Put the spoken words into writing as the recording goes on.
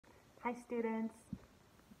Hi, students.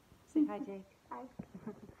 Say hi, Jake. Hi.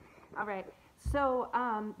 All right. So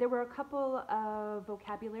there were a couple of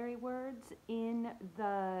vocabulary words in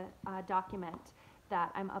the document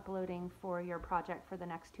that I'm uploading for your project for the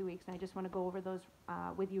next 2 weeks, and I just want to go over those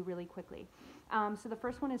with you really quickly. So the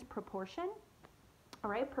first one is proportion. All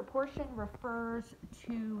right, proportion refers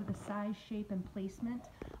to the size, shape, and placement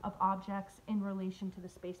of objects in relation to the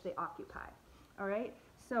space they occupy. All right,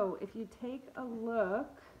 so if you take a look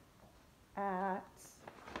at,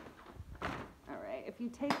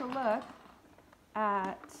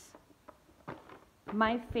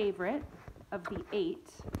 my favorite of the 8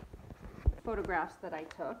 photographs that I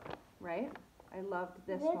took, right? I loved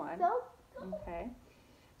this one. Okay,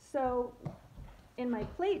 so in my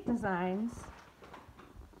plate designs,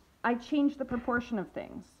 I changed the proportion of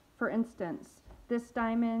things. For instance, this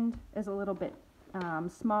diamond is a little bit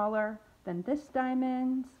smaller than this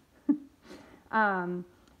diamond.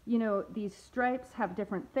 You know, these stripes have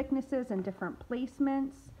different thicknesses and different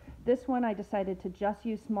placements. This one I decided to just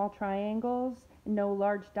use small triangles, no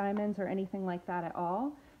large diamonds or anything like that at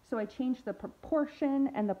all. So I changed the proportion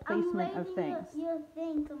and the placement of things. Your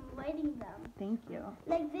things, I'm writing them. Thank you.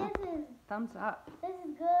 Like this is Thumbs up. This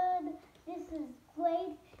is good. This is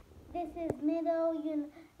great. This is middle.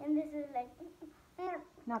 And this is like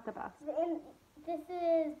Not the best. And this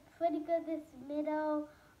is pretty good. This is middle.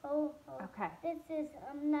 Oh. Okay. This is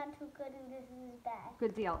not too good, and this is bad.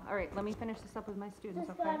 Good deal. All right, let me finish this up with my students,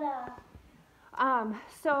 Just okay? gotta.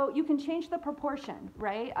 So you can change the proportion,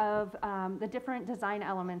 right, of the different design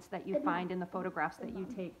elements that you find in the photographs that you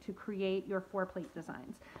take to create your 4-plate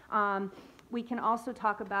designs. We can also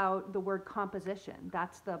talk about the word composition.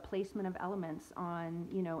 That's the placement of elements on,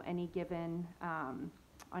 you know, any given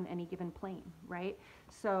plane, right?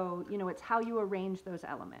 So, you know, it's how you arrange those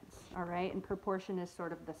elements, all right? And proportion is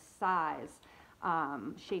sort of the size,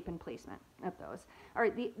 shape, and placement of those. All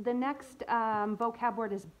right, the next vocab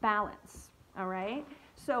word is balance, all right?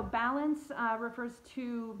 So balance refers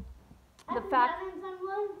to the fact balance on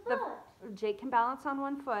one foot. Jake can balance on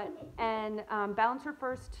one foot, and balance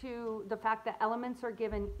refers to the fact that elements are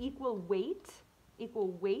given equal weight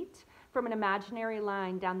from an imaginary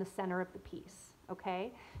line down the center of the piece,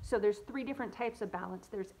 okay? So there's 3 different types of balance.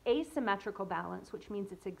 There's asymmetrical balance, which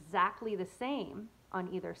means it's exactly the same on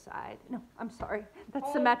either side. No, I'm sorry,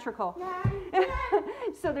 that's symmetrical.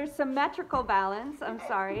 So there's symmetrical balance, I'm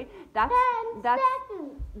sorry. That's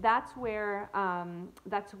where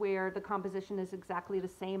the composition is exactly the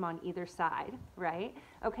same on either side, right?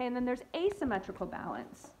 Okay, and then there's asymmetrical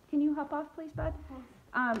balance. Can you hop off, please, bud?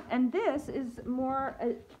 And this is more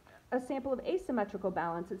a sample of asymmetrical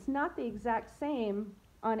balance. It's not the exact same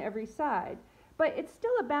on every side, but it's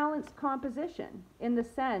still a balanced composition in the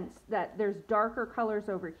sense that there's darker colors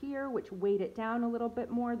over here, which weight it down a little bit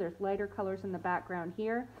more. There's lighter colors in the background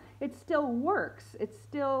here. It still works. It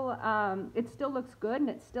still looks good, and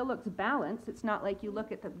it still looks balanced. It's not like you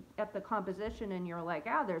look at the composition and you're like,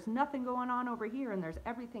 there's nothing going on over here, and there's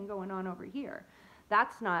everything going on over here.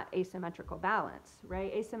 That's not asymmetrical balance,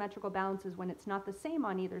 right? Asymmetrical balance is when it's not the same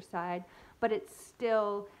on either side, but it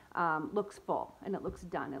still looks full, and it looks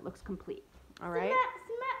done, it looks complete, all right?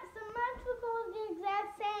 Symmetrical is the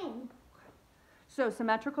exact same. So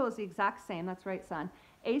symmetrical is the exact same, that's right, son.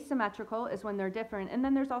 Asymmetrical is when they're different, and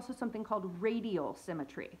then there's also something called radial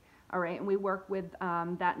symmetry, all right? And we work with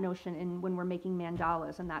that notion when we're making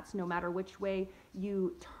mandalas, and that's no matter which way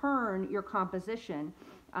you turn your composition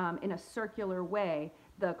in a circular way,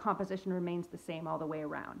 the composition remains the same all the way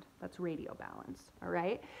around. That's radial balance, all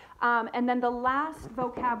right? And then the last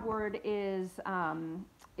vocab word is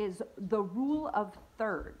the rule of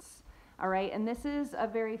thirds, all right? And this is a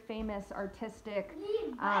very famous artistic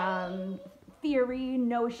theory,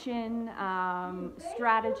 notion,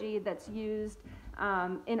 strategy that's used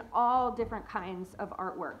in all different kinds of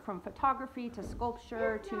artwork, from photography to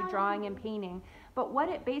sculpture to drawing and painting. But what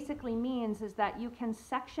it basically means is that you can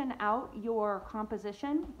section out your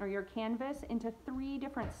composition or your canvas into 3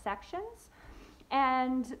 different sections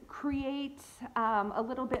and create a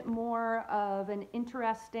little bit more of an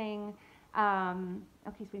interesting,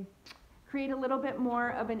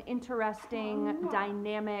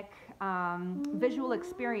 dynamic visual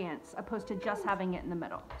experience opposed to just having it in the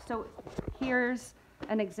middle. So here's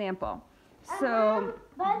an example. So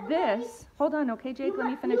this, hold on, okay, Jake, let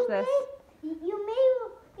me finish this. You may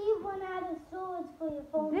run out of swords for your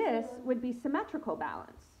phone. This would be symmetrical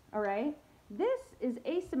balance, all right? This is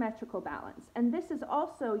asymmetrical balance, and this is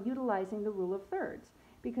also utilizing the rule of thirds,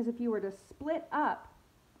 because if you were to split up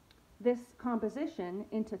this composition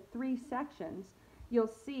into 3 sections, you'll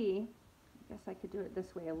see guess I could do it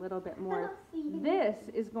this way a little bit more. This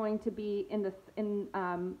is going to be in the in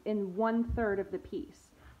 1/3 of the piece,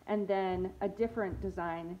 and then a different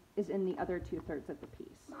design is in the other 2/3 of the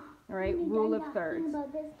piece. All right, rule of thirds.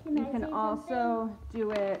 You can also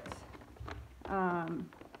do it.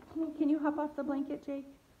 Can you hop off the blanket, Jake?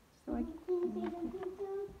 So I Can you say something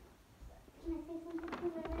soon? Can I say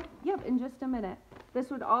something soon? Yep, in just a minute. This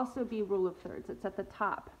would also be rule of thirds. It's at the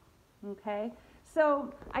top. Okay,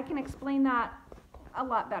 so I can explain that a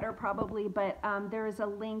lot better probably, but there is a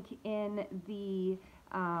link in the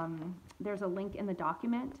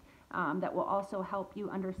document that will also help you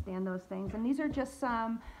understand those things. And these are just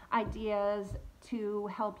some ideas to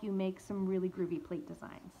help you make some really groovy plate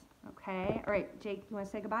designs. Okay, all right, Jake, you want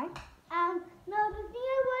to say goodbye? No, the thing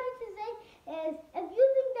I wanted to say is, if you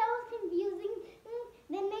think that was confusing,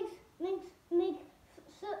 then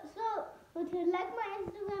so to like my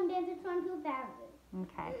Instagram, Dancer2000.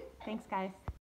 Okay, thanks guys.